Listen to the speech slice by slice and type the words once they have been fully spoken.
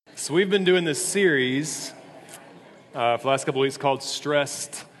So we've been doing this series for the last couple of weeks called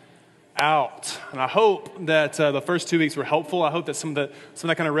Stressed Out. And I hope that the first 2 weeks were helpful. I hope that some of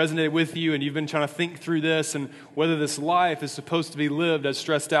that kind of resonated with you and you've been trying to think through this and whether this life is supposed to be lived as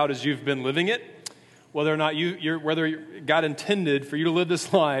stressed out as you've been living it. Whether or not whether God intended for you to live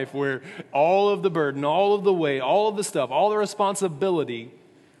this life where all of the burden, all of the weight, all of the stuff, all the responsibility,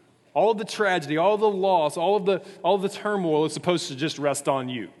 all of the tragedy, all of the loss, all of the turmoil is supposed to just rest on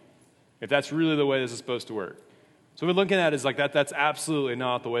you. If that's really the way this is supposed to work. So what we're looking at is like that's absolutely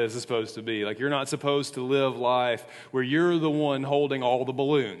not the way this is supposed to be. Like you're not supposed to live life where you're the one holding all the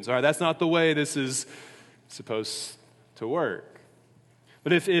balloons. All right, that's not the way this is supposed to work.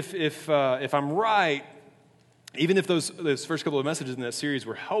 But if I'm right, even if those first couple of messages in that series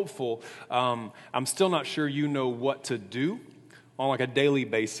were helpful, I'm still not sure you know what to do on like a daily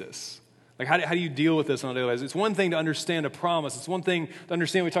basis. Like how do you deal with this on a daily basis? It's one thing to understand a promise. It's one thing to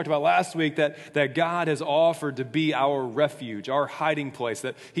understand, we talked about last week, that God has offered to be our refuge, our hiding place,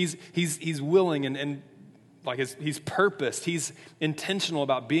 that He's willing and like He's purposed, He's intentional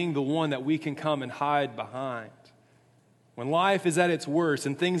about being the one that we can come and hide behind. When life is at its worst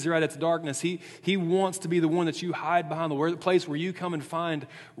and things are at its darkness, He wants to be the one that you hide behind, the place where you come and find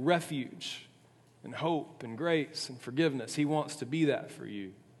refuge and hope and grace and forgiveness. He wants to be that for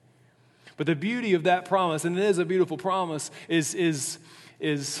you. But the beauty of that promise, and it is a beautiful promise, is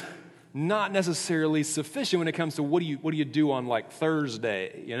not necessarily sufficient when it comes to what do you do on like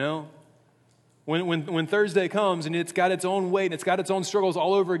Thursday, you know? When Thursday comes and it's got its own weight and it's got its own struggles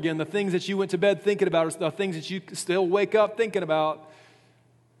all over again, the things that you went to bed thinking about are the things that you still wake up thinking about,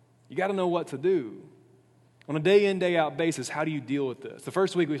 you got to know what to do. On a day in, day out basis, how do you deal with this? The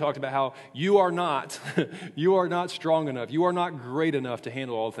first week we talked about how you are not strong enough. You are not great enough to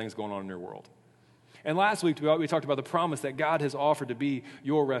handle all the things going on in your world. And last week we talked about the promise that God has offered to be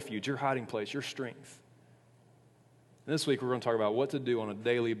your refuge, your hiding place, your strength. And this week we're going to talk about what to do on a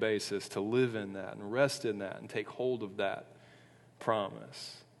daily basis to live in that and rest in that and take hold of that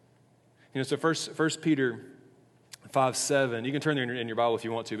promise. You know, so First Peter 5:7. You can turn there in your Bible if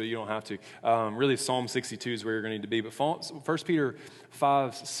you want to, but you don't have to. Really, Psalm 62 is where you're going to need to be. But 1 Peter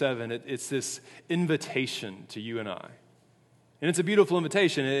 5:7, it's this invitation to you and I. And it's a beautiful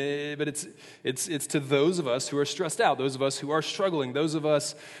invitation, but it's to those of us who are stressed out, those of us who are struggling, those of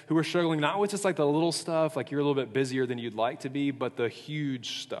us who are struggling not with just like the little stuff, like you're a little bit busier than you'd like to be, but the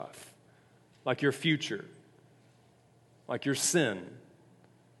huge stuff, like your future, like your sin,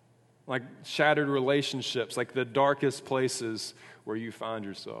 like shattered relationships, like the darkest places where you find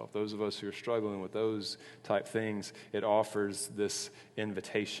yourself. Those of us who are struggling with those type things, it offers this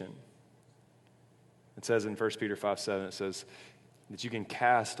invitation. It says in 1 Peter 5:7, it says that you can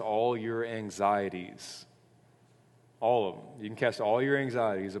cast all your anxieties, all of them. You can cast all your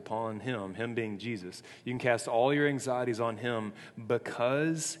anxieties upon Him being Jesus. You can cast all your anxieties on Him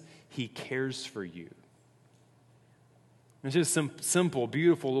because He cares for you. It's just a simple,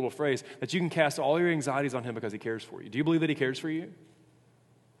 beautiful little phrase that you can cast all your anxieties on Him because He cares for you. Do you believe that He cares for you?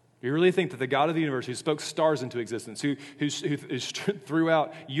 Do you really think that the God of the universe who spoke stars into existence, who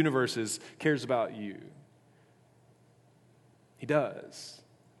throughout universes, cares about you? He does.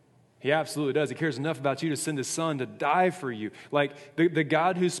 He absolutely does. He cares enough about you to send His Son to die for you. Like the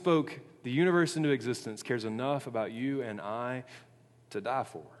God who spoke the universe into existence cares enough about you and I to die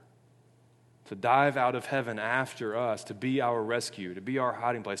for. To dive out of heaven after us, to be our rescue, to be our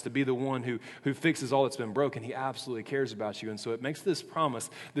hiding place, to be the one who fixes all that's been broken. He absolutely cares about you. And so it makes this promise,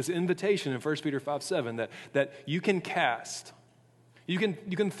 this invitation in 1 Peter 5:7 that you can cast, you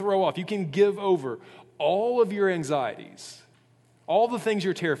can throw off, you can give over all of your anxieties, all the things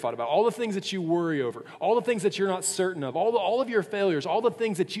you're terrified about, all the things that you worry over, all the things that you're not certain of, all of your failures, all the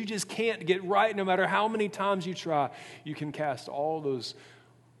things that you just can't get right no matter how many times you try. You can cast all those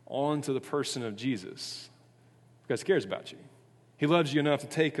onto the person of Jesus because He cares about you. He loves you enough to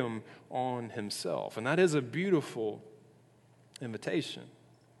take them on Himself. And that is a beautiful invitation.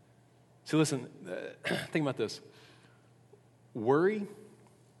 See, listen, think about this. Worry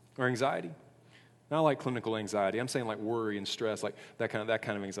or anxiety, not like clinical anxiety. I'm saying like worry and stress, like that kind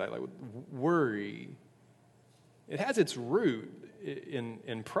of anxiety. Like worry, it has its root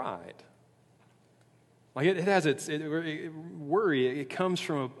in pride. Like it has worry, it comes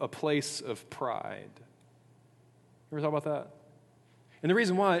from a place of pride. You ever thought about that? And the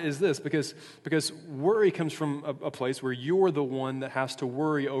reason why is this, because worry comes from a place where you're the one that has to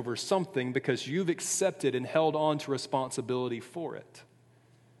worry over something because you've accepted and held on to responsibility for it.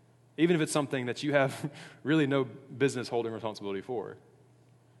 Even if it's something that you have really no business holding responsibility for.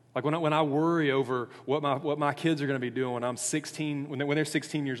 Like when I worry over what my kids are going to be doing when I'm 16, when they're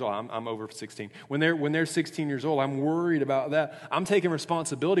 16 years old, I'm over 16. When they're 16 years old, I'm worried about that. I'm taking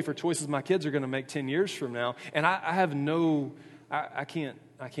responsibility for choices my kids are going to make 10 years from now, and I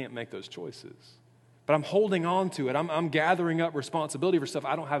can't make those choices. But I'm holding on to it. I'm gathering up responsibility for stuff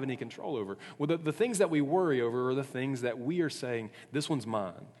I don't have any control over. Well, the things that we worry over are the things that we are saying, this one's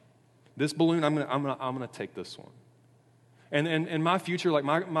mine. This balloon, I'm gonna take this one. And in my future, like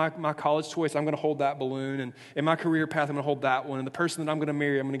my college choice, I'm going to hold that balloon. And in my career path, I'm going to hold that one. And the person that I'm going to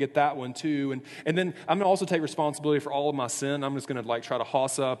marry, I'm going to get that one too. And then I'm going to also take responsibility for all of my sin. I'm just going to like try to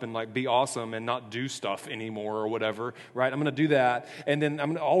hoss up and like be awesome and not do stuff anymore or whatever, right? I'm going to do that. And then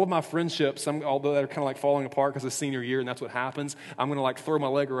all of my friendships, although they're kind of like falling apart because it's senior year and that's what happens, I'm going to like throw my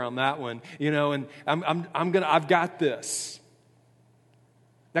leg around that one, and I've got this.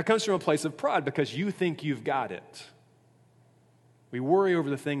 That comes from a place of pride because you think you've got it. We worry over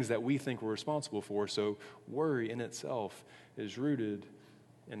the things that we think we're responsible for, so worry in itself is rooted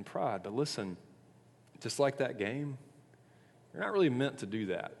in pride. But listen, just like that game, you're not really meant to do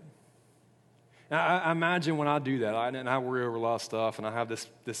that. Now, I imagine when I do that, and I worry over a lot of stuff, and I have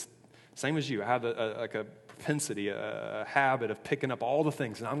this same as you, I have a propensity, a habit of picking up all the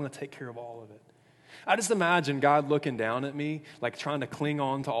things, and I'm going to take care of all of it. I just imagine God looking down at me, like trying to cling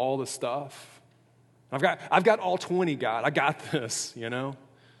on to all the stuff. I've got all 20, God. I got this,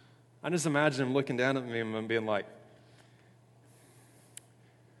 I just imagine him looking down at me and being like,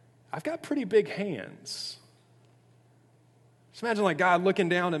 I've got pretty big hands. Just imagine like God looking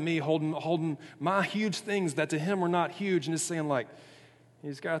down at me, holding my huge things that to him were not huge, and just saying like,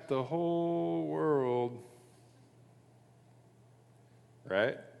 he's got the whole world,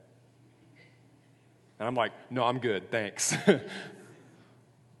 right? And I'm like, no, I'm good, thanks.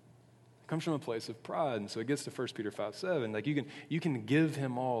 Comes from a place of pride. And so it gets to 1 Peter 5:7. Like you can give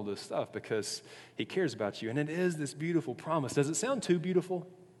him all this stuff because he cares about you. And it is this beautiful promise. Does it sound too beautiful?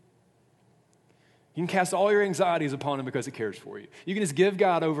 You can cast all your anxieties upon him because he cares for you. You can just give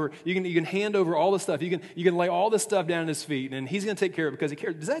God over, you can hand over all the stuff. You can lay all this stuff down at his feet, and he's going to take care of it because he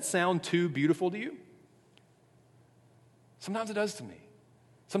cares. Does that sound too beautiful to you? Sometimes it does to me.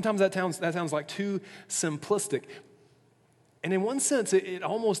 Sometimes that sounds like too simplistic. And in one sense, it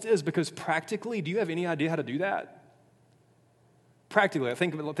almost is, because practically, do you have any idea how to do that? Practically,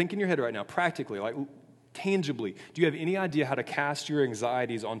 think in your head right now, practically, like tangibly, do you have any idea how to cast your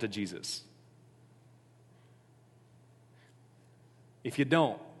anxieties onto Jesus? If you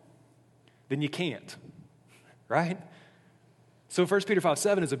don't, then you can't, right? So 1 Peter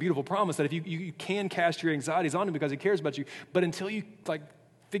 5:7 is a beautiful promise that if you can cast your anxieties on him because he cares about you, but until you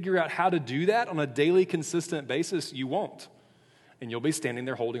figure out how to do that on a daily, consistent basis, you won't. And you'll be standing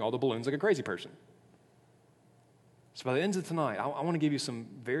there holding all the balloons like a crazy person. So by the end of tonight, I want to give you some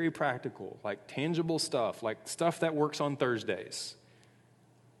very practical, tangible stuff, stuff that works on Thursdays,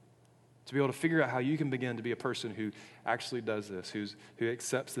 to be able to figure out how you can begin to be a person who actually does this, who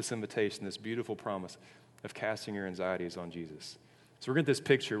accepts this invitation, this beautiful promise of casting your anxieties on Jesus. So we're going to get this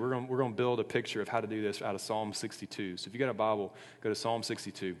picture. We're going to build a picture of how to do this out of Psalm 62. So if you got a Bible, go to Psalm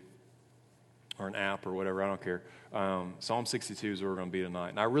 62. Or an app or whatever, I don't care. Psalm 62 is where we're going to be tonight.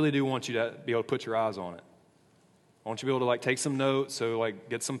 And I really do want you to be able to put your eyes on it. I want you to be able to take some notes, so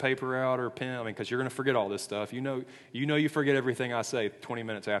get some paper out or a pen, because you're going to forget all this stuff. You forget everything I say 20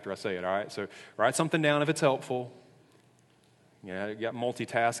 minutes after I say it, all right? So write something down if it's helpful. You got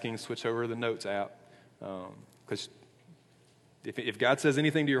multitasking, switch over to the notes app. Because if God says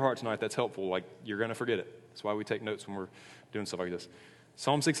anything to your heart tonight that's helpful, you're going to forget it. That's why we take notes when we're doing stuff like this.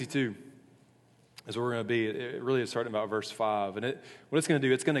 Psalm 62. Is where we're going to be. It really is starting about verse 5. And what it's going to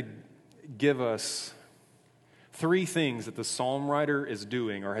do, it's going to give us three things that the psalm writer is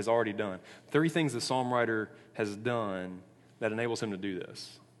doing or has already done. Three things the psalm writer has done that enables him to do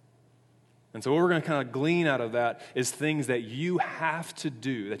this. And so what we're going to kind of glean out of that is things that you have to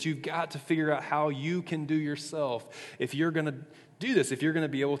do, that you've got to figure out how you can do yourself if you're going to do this, if you're going to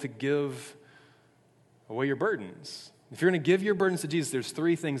be able to give away your burdens. If you're going to give your burdens to Jesus, there's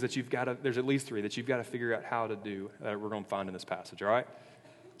there's at least three that you've got to figure out how to do that we're going to find in this passage, all right?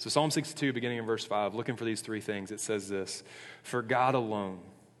 So Psalm 62, beginning in verse 5, looking for these three things, it says this: For God alone,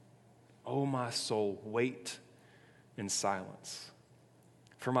 O my soul, wait in silence,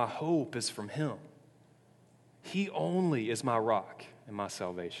 for my hope is from him. He only is my rock and my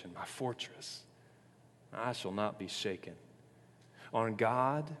salvation, my fortress. I shall not be shaken. On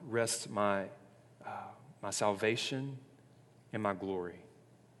God rests my salvation and my glory.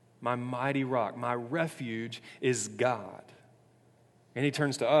 My mighty rock, my refuge is God. And he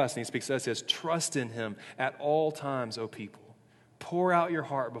turns to us and he speaks to us, he says, trust in him at all times, O people. Pour out your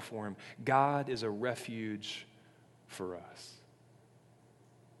heart before him. God is a refuge for us.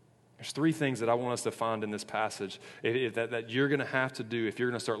 There's three things that I want us to find in this passage that you're going to have to do if you're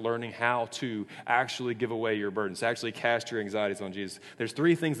going to start learning how to actually give away your burdens, actually cast your anxieties on Jesus. There's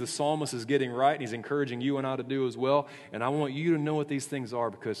three things the psalmist is getting right, and he's encouraging you and I to do as well. And I want you to know what these things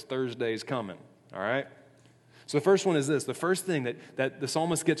are because Thursday is coming, all right? So the first one is this. The first thing that the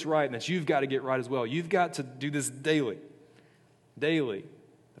psalmist gets right and that you've got to get right as well, you've got to do this daily. Daily.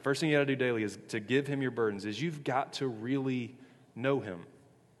 The first thing you got to do daily is to give him your burdens, is you've got to really know him.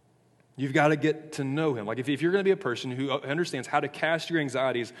 You've got to get to know him. Like if you're going to be a person who understands how to cast your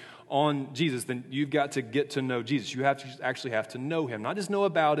anxieties on Jesus, then you've got to get to know Jesus. You actually have to know him. Not just know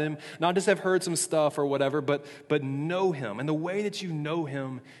about him, not just have heard some stuff or whatever, but know him. And the way that you know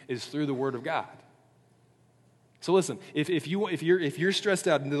him is through the Word of God. So listen, if you're stressed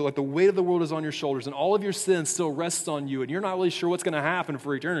out and like the weight of the world is on your shoulders and all of your sin still rests on you and you're not really sure what's going to happen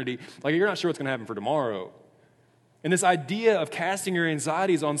for eternity, like you're not sure what's going to happen for tomorrow. And this idea of casting your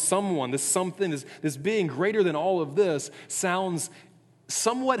anxieties on someone, this being greater than all of this, sounds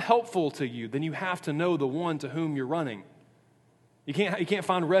somewhat helpful to you. Then you have to know the one to whom you're running. You can't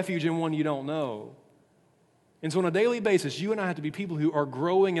find refuge in one you don't know. And so on a daily basis, you and I have to be people who are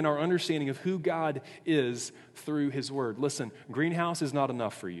growing in our understanding of who God is through his word. Listen, Greenhouse is not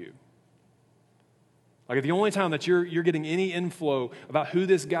enough for you. Like if the only time that you're getting any inflow about who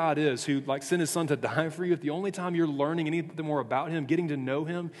this God is, who like sent his son to die for you, if the only time you're learning anything more about him, getting to know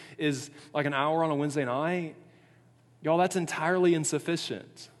him is like an hour on a Wednesday night, y'all, that's entirely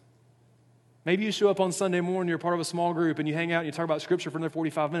insufficient. Maybe you show up on Sunday morning, you're part of a small group, and you hang out and you talk about Scripture for another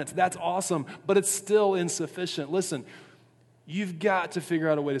 45 minutes. That's awesome, but it's still insufficient. Listen, you've got to figure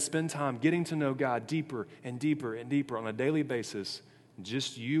out a way to spend time getting to know God deeper and deeper and deeper on a daily basis,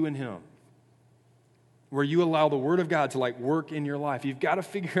 just you and him, where you allow the Word of God to like work in your life. You've got to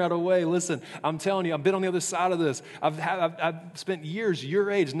figure out a way. Listen, I'm telling you, I've been on the other side of this. I've spent years your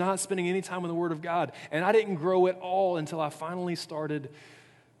age not spending any time in the Word of God, and I didn't grow at all until I finally started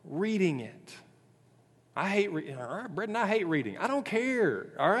reading it. I hate reading. All right, Brendan, I hate reading. I don't care.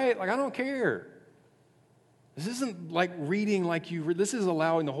 All right? Like, I don't care. This isn't like reading like you read. This is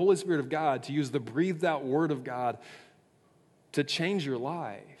allowing the Holy Spirit of God to use the breathed out Word of God to change your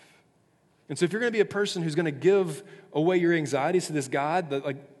life. And so if you're going to be a person who's going to give away your anxieties to this God,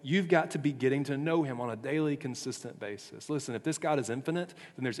 you've got to be getting to know him on a daily, consistent basis. Listen, if this God is infinite,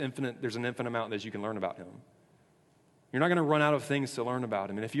 then there's an infinite amount that you can learn about him. You're not going to run out of things to learn about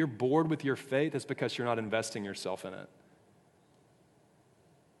him. And if you're bored with your faith, it's because you're not investing yourself in it.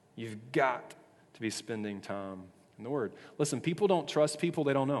 You've got to be spending time in the Word. Listen, people don't trust people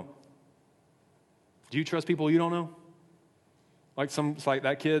they don't know. Do you trust people you don't know? Like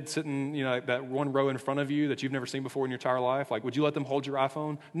that kid sitting, that one row in front of you that you've never seen before in your entire life. Like, would you let them hold your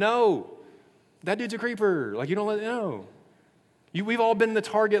iPhone? No. That dude's a creeper. Like, you don't let them know. We've all been in the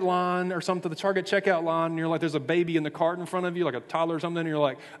Target line or something, the Target checkout line, and you're like, there's a baby in the cart in front of you, like a toddler or something, and you're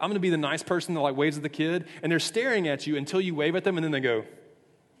like, I'm going to be the nice person that like waves at the kid, and they're staring at you until you wave at them, and then they go,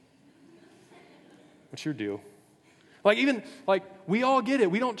 what's your deal? We all get it.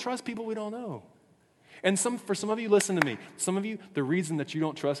 We don't trust people we don't know. And for some of you, listen to me. Some of you, the reason that you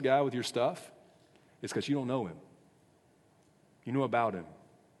don't trust God with your stuff is because you don't know him. You know about him.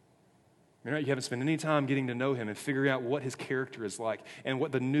 You haven't spent any time getting to know him and figuring out what his character is like and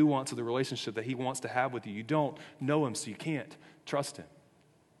what the nuance of the relationship that he wants to have with you. You don't know him, so you can't trust him.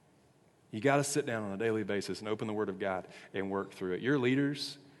 You got to sit down on a daily basis and open the Word of God and work through it. Your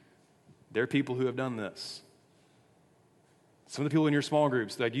leaders, they're people who have done this. Some of the people in your small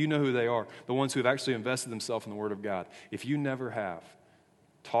groups, like you know who they are, the ones who have actually invested themselves in the Word of God. If you never have,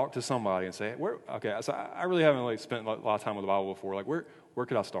 talk to somebody and say, so I really haven't spent a lot of time with the Bible before. Like, where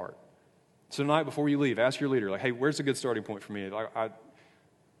could I start? So tonight before you leave, ask your leader, like, hey, where's a good starting point for me?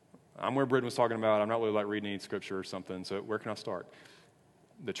 I'm where Britton was talking about. I'm not really reading any scripture or something, so where can I start?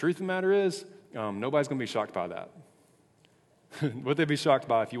 The truth of the matter is, nobody's going to be shocked by that. What they'd be shocked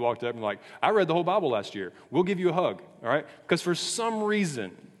by if you walked up and like, I read the whole Bible last year. We'll give you a hug, all right? Because for some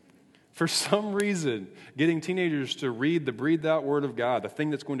reason, getting teenagers to read the breathed out Word of God, the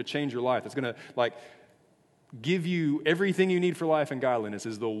thing that's going to change your life, that's going to give you everything you need for life and godliness,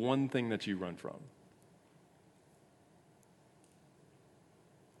 is the one thing that you run from.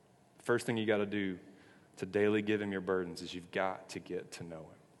 The first thing you got to do to daily give him your burdens is you've got to get to know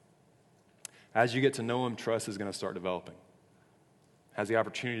him. As you get to know him, trust is going to start developing. Has the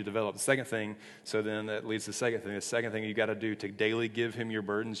opportunity to develop. The second thing, so then that leads to the second thing. The second thing you got to do to daily give him your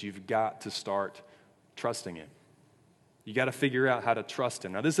burdens, you've got to start trusting him. You got to figure out how to trust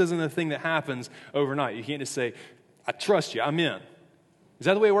him. Now, this isn't a thing that happens overnight. You can't just say, I trust you. I'm in. Is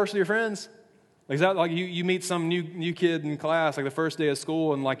that the way it works with your friends? Like, is that like you meet some new kid in class, like the first day of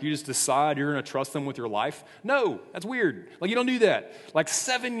school, and like you just decide you're going to trust them with your life? No, that's weird. Like, you don't do that. Like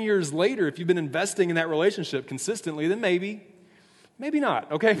 7 years later, if you've been investing in that relationship consistently, then maybe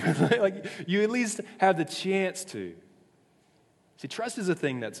not, okay? Like, you at least have the chance to. See, trust is a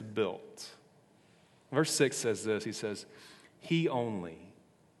thing that's built. Verse 6 says this. He says, He only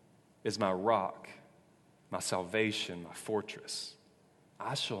is my rock, my salvation, my fortress.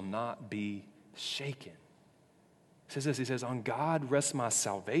 I shall not be shaken. He says this. He says, on God rests my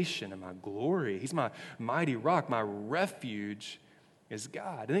salvation and my glory. He's my mighty rock. My refuge is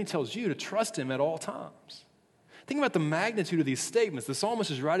God. And then he tells you to trust him at all times. Think about the magnitude of these statements. The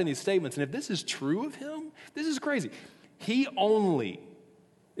psalmist is writing these statements, and if this is true of him, this is crazy. He only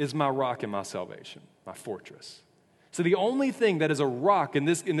is my rock and my salvation, my fortress. So the only thing that is a rock in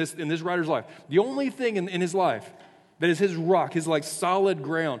this writer's life, the only thing in his life that is his rock, his like solid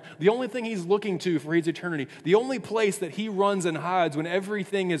ground, the only thing he's looking to for his eternity, the only place that he runs and hides when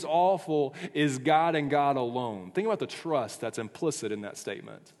everything is awful is God and God alone. Think about the trust that's implicit in that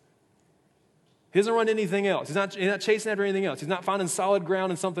statement. He doesn't run anything else. He's not chasing after anything else. He's not finding solid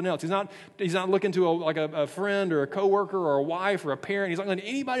ground in something else. He's not looking to a friend or a coworker or a wife or a parent. He's not looking to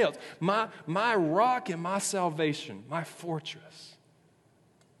anybody else. My rock and my salvation, my fortress.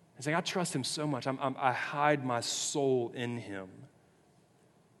 He's saying, I trust him so much. I hide my soul in him.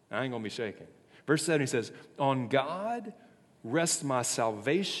 I ain't going to be shaken. Verse 7, he says, on God rests my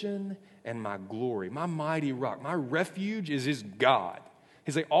salvation and my glory. My mighty rock, my refuge is his God.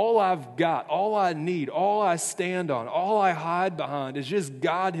 He's like, all I've got, all I need, all I stand on, all I hide behind is just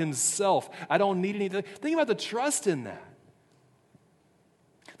God himself. I don't need anything. Think about the trust in that.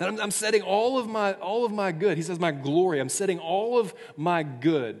 That I'm setting all of my good. He says my glory. I'm setting all of my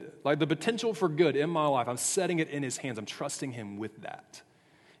good, like the potential for good in my life. I'm setting it in his hands. I'm trusting him with that.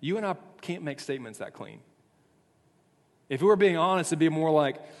 You and I can't make statements that clean. If we were being honest, it'd be more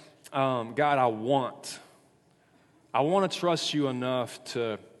like, God, I want to trust you enough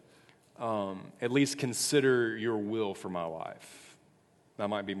to at least consider your will for my life. That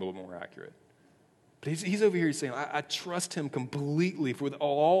might be a little more accurate. But he's over here saying, I trust him completely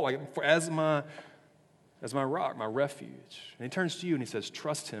as my rock, my refuge. And he turns to you and he says,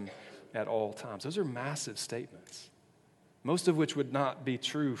 trust him at all times. Those are massive statements, most of which would not be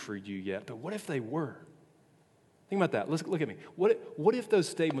true for you yet. But what if they were? Think about that. Look at me. What if those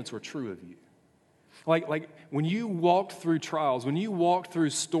statements were true of you? Like when you walked through trials, when you walked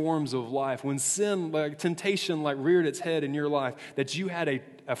through storms of life, when sin, like temptation, like reared its head in your life, that you had a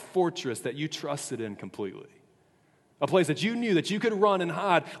fortress that you trusted in completely. A place that you knew that you could run and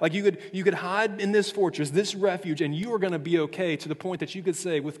hide, like you could hide in this fortress, this refuge, and you were going to be okay to the point that you could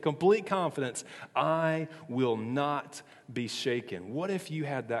say with complete confidence, I will not be shaken. What if you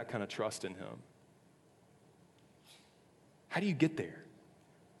had that kind of trust in him? How do you get there?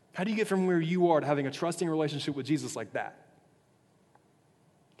 How do you get from where you are to having a trusting relationship with Jesus like that?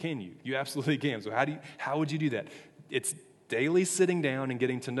 Can you? You absolutely can. So how would you do that? It's daily sitting down and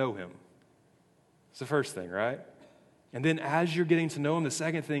getting to know him. It's the first thing, right? And then as you're getting to know him, the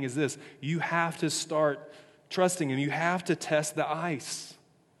second thing is this. You have to start trusting him. You have to test the ice.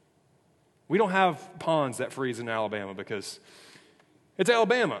 We don't have ponds that freeze in Alabama because it's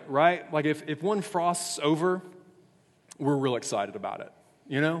Alabama, right? Like if one frosts over, we're real excited about it.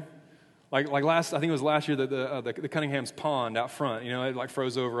 You know, like I think it was last year that the Cunningham's pond out front, you know, it like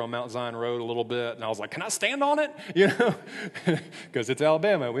froze over on Mount Zion Road a little bit, and I was like, can I stand on it? You know, because it's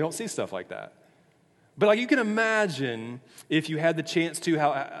Alabama, we don't see stuff like that. But like you can imagine if you had the chance to,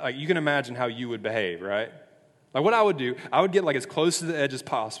 you can imagine how you would behave, right? Like what I would do, I would get like as close to the edge as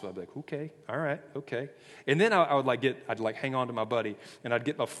possible. I'd be like, okay, all right, okay, and then I'd hang on to my buddy, and I'd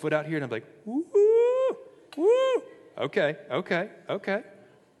get my foot out here, and I'd be like, woo, woo, okay.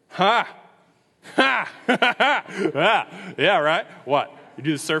 Ha! Ha! Ha! Yeah, right? What? You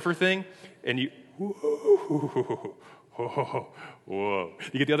do the surfer thing, and you, whoa.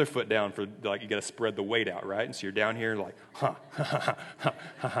 You get the other foot down for, like, you got to spread the weight out, right? And so you're down here like, ha, ha, ha, ha,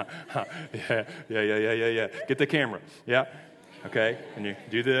 ha, ha. Yeah. Get the camera. Yeah. Okay. And you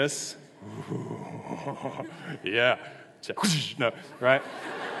do this. Yeah. No, right?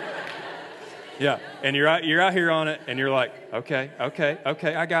 Yeah, and you're out here on it, and you're like, okay,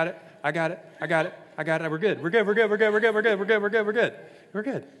 I got it. We're good.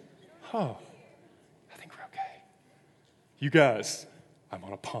 Oh, I think we're okay. You guys, I'm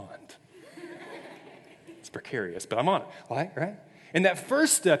on a pond. It's precarious, but I'm on it, right? And that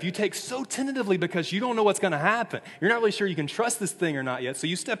first step you take so tentatively because you don't know what's going to happen. You're not really sure you can trust this thing or not yet, so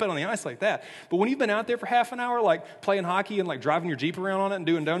you step out on the ice like that. But when you've been out there for half an hour, like playing hockey and like driving your Jeep around on it and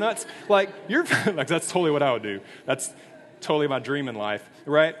doing donuts, like you're like that's totally what I would do. That's totally my dream in life,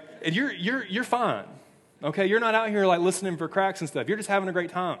 right? And you're fine. Okay, you're not out here like listening for cracks and stuff. You're just having a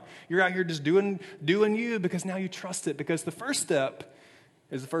great time. You're out here just doing you because now you trust it. Because the first step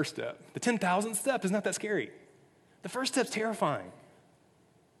is the first step. The 10,000th step is not that scary. The first step's terrifying.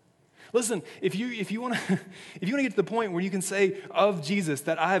 Listen, if you want to get to the point where you can say of Jesus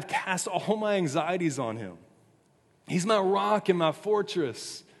that I have cast all my anxieties on him. He's my rock and my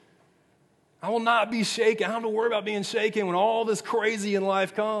fortress. I will not be shaken. I don't have to worry about being shaken when all this crazy in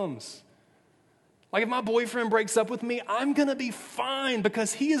life comes. Like if my boyfriend breaks up with me, I'm going to be fine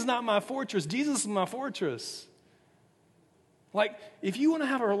because he is not my fortress. Jesus is my fortress. Like if you want to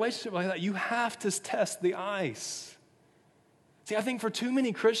have a relationship like that, you have to test the ice. See, I think for too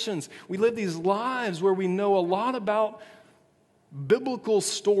many Christians, we live these lives where we know a lot about biblical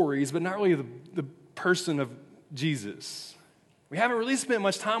stories, but not really the person of Jesus. We haven't really spent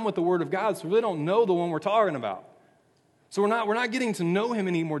much time with the Word of God, so we really don't know the one we're talking about. So we're not getting to know him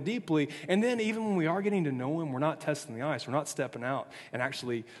any more deeply. And then even when we are getting to know him, we're not testing the ice. We're not stepping out and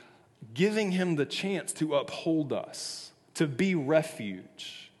actually giving him the chance to uphold us, to be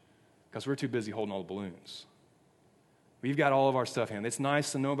refuge, because we're too busy holding all the balloons. We've got all of our stuff in. It's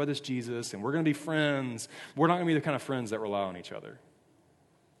nice to know about this Jesus, and we're going to be friends. We're not going to be the kind of friends that rely on each other.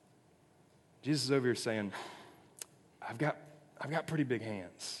 Jesus is over here saying, I've got pretty big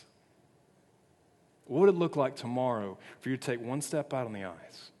hands. What would it look like tomorrow for you to take one step out on the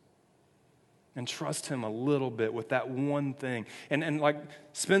ice and trust him a little bit with that one thing and like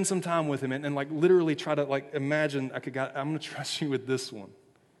spend some time with him and like literally try to like imagine, God, I'm going to trust you with this one.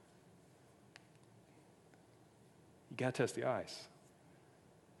 You got to test the ice.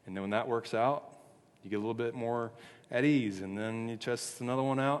 And then when that works out, you get a little bit more at ease. And then you test another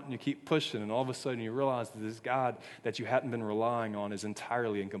one out and you keep pushing. And all of a sudden you realize that this God that you hadn't been relying on is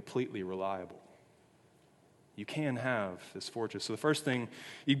entirely and completely reliable. You can have this fortress. So the first thing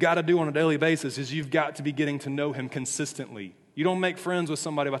you've got to do on a daily basis is you've got to be getting to know him consistently. You don't make friends with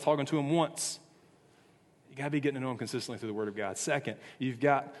somebody by talking to him once. You got to be getting to know him consistently through the Word of God. Second, you've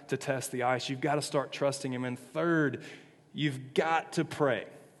got to test the ice. You've got to start trusting him. And third, you've got to pray.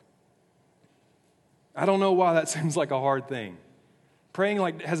 I don't know why that seems like a hard thing. Praying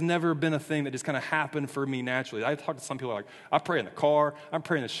like has never been a thing that just kind of happened for me naturally. I talk to some people like, I pray in the car, I'm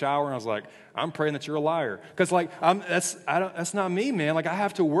praying in the shower, and I was like, I'm praying that you're a liar. Because like that's not me, man. Like I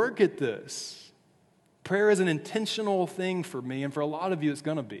have to work at this. Prayer is an intentional thing for me, and for a lot of you, it's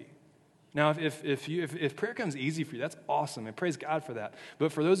going to be. Now, if prayer comes easy for you, that's awesome, and praise God for that.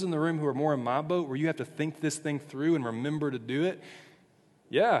 But for those in the room who are more in my boat, where you have to think this thing through and remember to do it,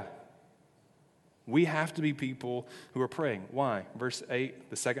 yeah, we have to be people who are praying. Why? Verse 8,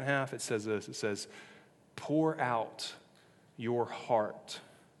 the second half, it says this. It says, pour out your heart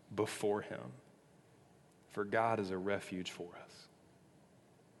before him, for God is a refuge for us.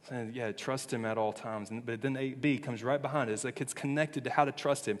 And yeah, trust him at all times. But then 8b comes right behind it. It's like it's connected to how to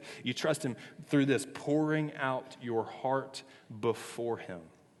trust him. You trust him through this, pouring out your heart before him.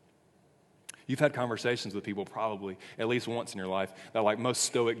 You've had conversations with people probably at least once in your life that like most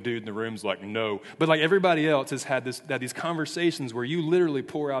stoic dude in the room's like, no. But like everybody else has had these conversations where you literally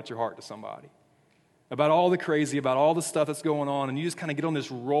pour out your heart to somebody about all the crazy, about all the stuff that's going on, and you just kind of get on this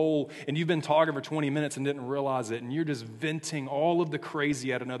roll, and you've been talking for 20 minutes and didn't realize it, and you're just venting all of the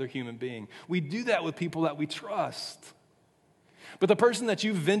crazy at another human being. We do that with people that we trust. But the person that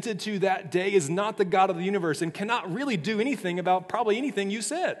you vented to that day is not the God of the universe and cannot really do anything about probably anything you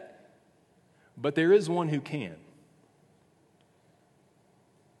said. But there is one who can.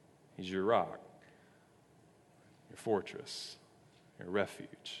 He's your rock, your fortress, your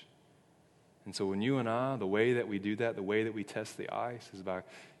refuge. And so when you and I, the way that we do that, the way that we test the ice is by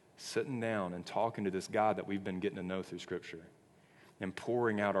sitting down and talking to this God that we've been getting to know through Scripture and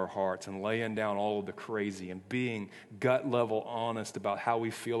pouring out our hearts and laying down all of the crazy and being gut level honest about how we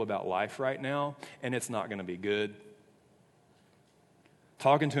feel about life right now, and it's not going to be good.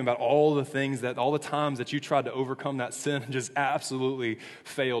 Talking to him about all the times that you tried to overcome that sin and just absolutely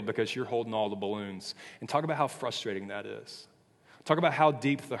failed because you're holding all the balloons. And talk about how frustrating that is. Talk about how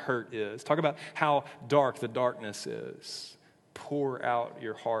deep the hurt is. Talk about how dark the darkness is. Pour out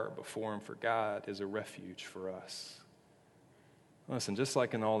your heart before him, for God is a refuge for us. Listen, just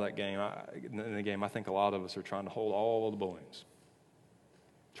like in all that game, I think a lot of us are trying to hold all of the balloons,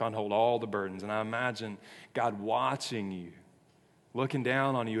 trying to hold all the burdens. And I imagine God watching you looking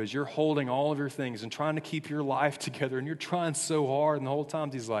down on you as you're holding all of your things and trying to keep your life together, and you're trying so hard, and the whole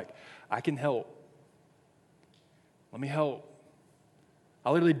time he's like, I can help. Let me help.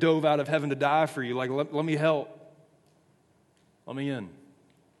 I literally dove out of heaven to die for you. Like, let me help. Let me in.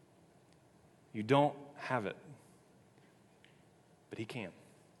 You don't have it, but he can.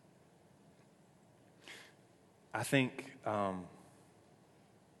 I think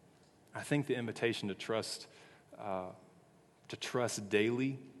the invitation to trust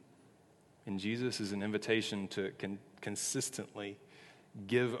daily in Jesus is an invitation to consistently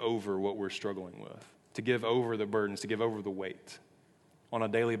give over what we're struggling with, to give over the burdens, to give over the weight on a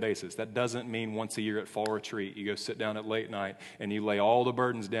daily basis. That doesn't mean once a year at fall retreat, you go sit down at late night and you lay all the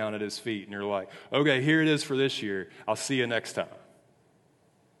burdens down at his feet and you're like, okay, here it is for this year. I'll see you next time.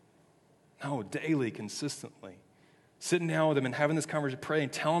 No, daily, consistently. Sitting down with him and having this conversation, praying,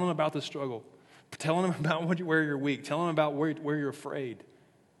 telling him about the struggle, telling him about where you're weak, telling him about where you're afraid,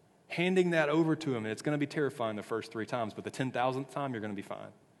 handing that over to him. And it's going to be terrifying the first 3 times, but the 10,000th time, you're going to be fine.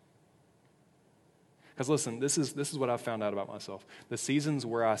 Because listen, this is what I've found out about myself. The seasons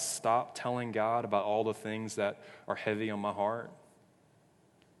where I stop telling God about all the things that are heavy on my heart,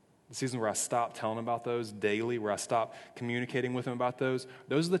 the season where I stop telling him about those daily, where I stop communicating with him about those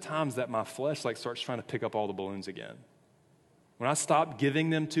are the times that my flesh starts trying to pick up all the balloons again. When I stop giving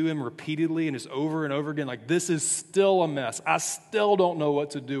them to him repeatedly and just over and over again, like, this is still a mess. I still don't know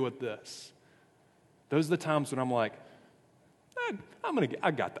what to do with this. Those are the times when I'm like, I'm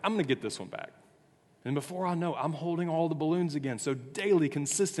gonna get this one back. And before I know, I'm holding all the balloons again. So daily,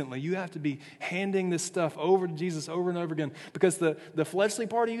 consistently, you have to be handing this stuff over to Jesus over and over again, because the fleshly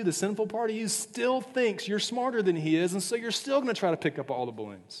part of you, the sinful part of you, still thinks you're smarter than he is, and so you're still going to try to pick up all the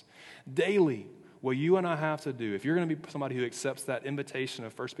balloons. Daily, what you and I have to do, if you're going to be somebody who accepts that invitation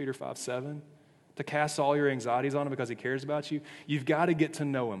of 1 Peter 5:7, to cast all your anxieties on him because he cares about you, you've got to get to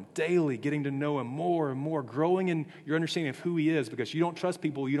know him. Daily, getting to know him more and more, growing in your understanding of who he is, because you don't trust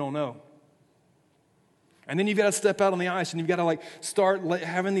people you don't know. And then you've got to step out on the ice and you've got to start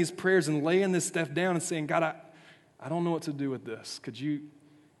having these prayers and laying this stuff down and saying, God, I don't know what to do with this. Could you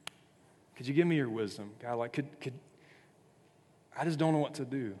give me your wisdom? God, I just don't know what to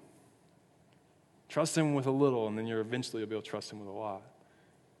do. Trust him with a little, and then you'll be able to trust him with a lot.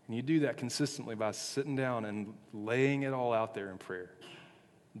 And you do that consistently by sitting down and laying it all out there in prayer.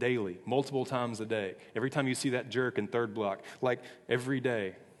 Daily, multiple times a day. Every time you see that jerk in third block, every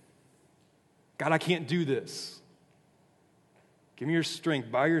day. God, I can't do this. Give me your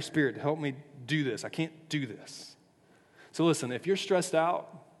strength by your Spirit to help me do this. I can't do this. So listen, if you're stressed out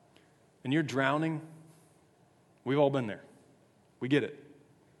and you're drowning, we've all been there. We get it.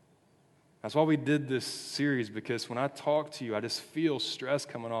 That's why we did this series, because when I talk to you, I just feel stress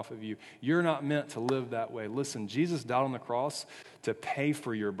coming off of you. You're not meant to live that way. Listen, Jesus died on the cross to pay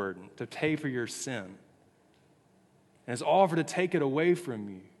for your burden, to pay for your sin. And it's offered to take it away from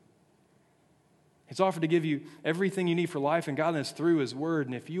you. He's offered to give you everything you need for life and godliness through his word.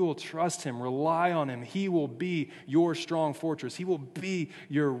 And if you will trust him, rely on him, he will be your strong fortress. He will be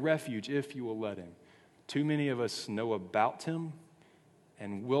your refuge if you will let him. Too many of us know about him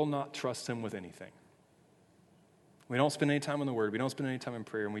and will not trust him with anything. We don't spend any time in the word. We don't spend any time in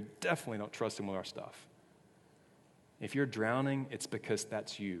prayer. And we definitely don't trust him with our stuff. If you're drowning, it's because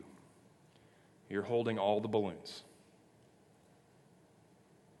that's you. You're holding all the balloons.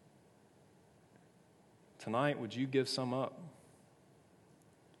 Tonight, would you give some up?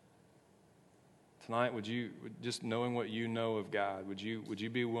 Tonight, would you, just knowing what you know of God, would you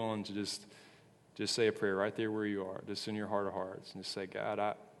be willing to just say a prayer right there where you are, just in your heart of hearts, and just say, God,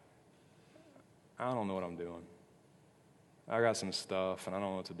 I don't know what I'm doing. I got some stuff, and I don't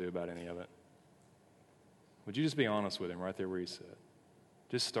know what to do about any of it. Would you just be honest with him right there where you sit?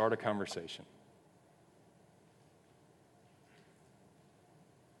 Just start a conversation.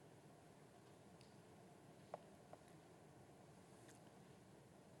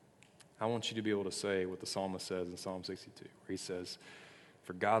 I want you to be able to say what the psalmist says in Psalm 62, where he says,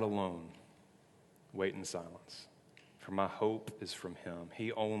 "For God alone, wait in silence. For my hope is from him.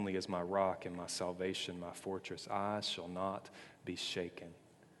 He only is my rock and my salvation, my fortress. I shall not be shaken.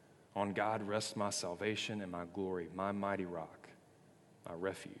 On God rests my salvation and my glory. My mighty rock, my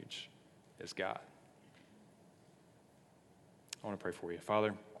refuge is God." I want to pray for you.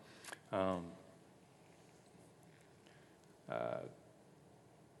 Father,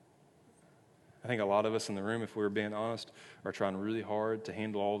 I think a lot of us in the room, if we were being honest, are trying really hard to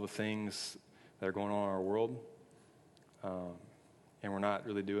handle all the things that are going on in our world, and we're not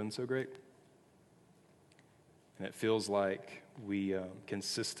really doing so great. And it feels like we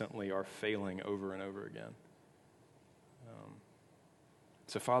consistently are failing over and over again.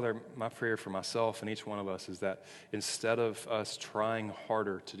 So, Father, my prayer for myself and each one of us is that instead of us trying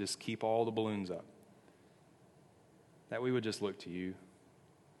harder to just keep all the balloons up, that we would just look to you.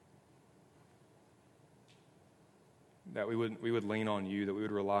 That we would lean on you, that we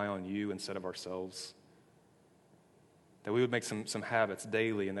would rely on you instead of ourselves. That we would make some habits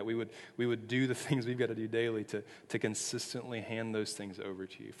daily, and that we would do the things we've got to do daily to consistently hand those things over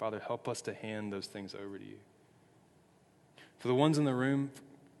to you. Father, help us to hand those things over to you. For the ones in the room,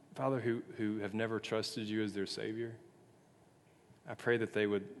 Father, who have never trusted you as their Savior, I pray that they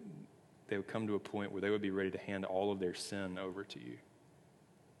would come to a point where they would be ready to hand all of their sin over to you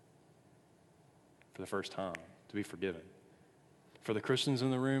for the first time, to be forgiven. For the Christians in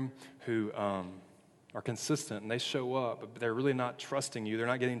the room who are consistent and they show up, but they're really not trusting you, they're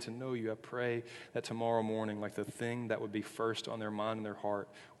not getting to know you, I pray that tomorrow morning, like the thing that would be first on their mind and their heart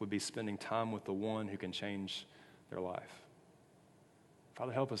would be spending time with the one who can change their life.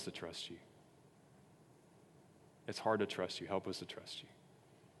 Father, help us to trust you. It's hard to trust you. Help us to trust you.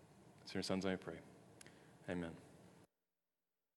 It's in your son's name I pray. Amen.